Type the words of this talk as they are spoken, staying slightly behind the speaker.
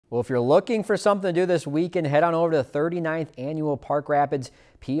Well, if you're looking for something to do this weekend, head on over to the 39th Annual Park Rapids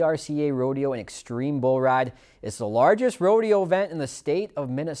PRCA Rodeo and Extreme Bull Ride. It's the largest rodeo event in the state of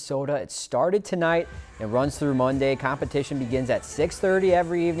Minnesota. It started tonight and runs through Monday. Competition begins at 6:30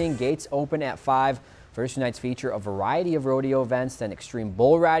 every evening. Gates open at 5. First two nights feature a variety of rodeo events. Then extreme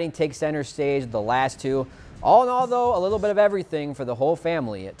bull riding takes center stage, the last two. All in all, though, a little bit of everything for the whole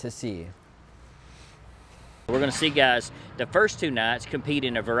family to see. We're going to see guys the first two nights compete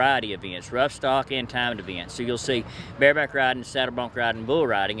in a variety of events, rough stock and timed events. So you'll see bareback riding, saddle bronc riding, bull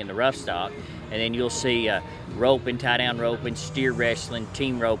riding in the rough stock, and then you'll see roping, tie down roping, steer wrestling,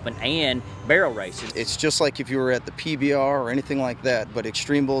 team roping, and barrel racing. It's just like if you were at the PBR or anything like that, but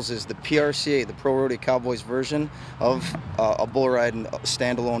Extreme Bulls is the PRCA, the Pro Rodeo Cowboys version of a bull riding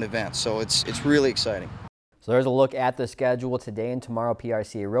standalone event. So it's really exciting. So there's a look at the schedule today and tomorrow,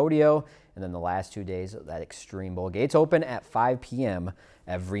 PRCA Rodeo, and then the last 2 days of that Extreme Bowl. Gates open at 5 p.m.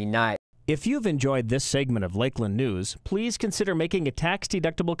 every night. If you've enjoyed this segment of Lakeland News, please consider making a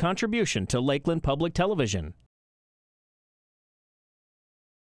tax-deductible contribution to Lakeland Public Television.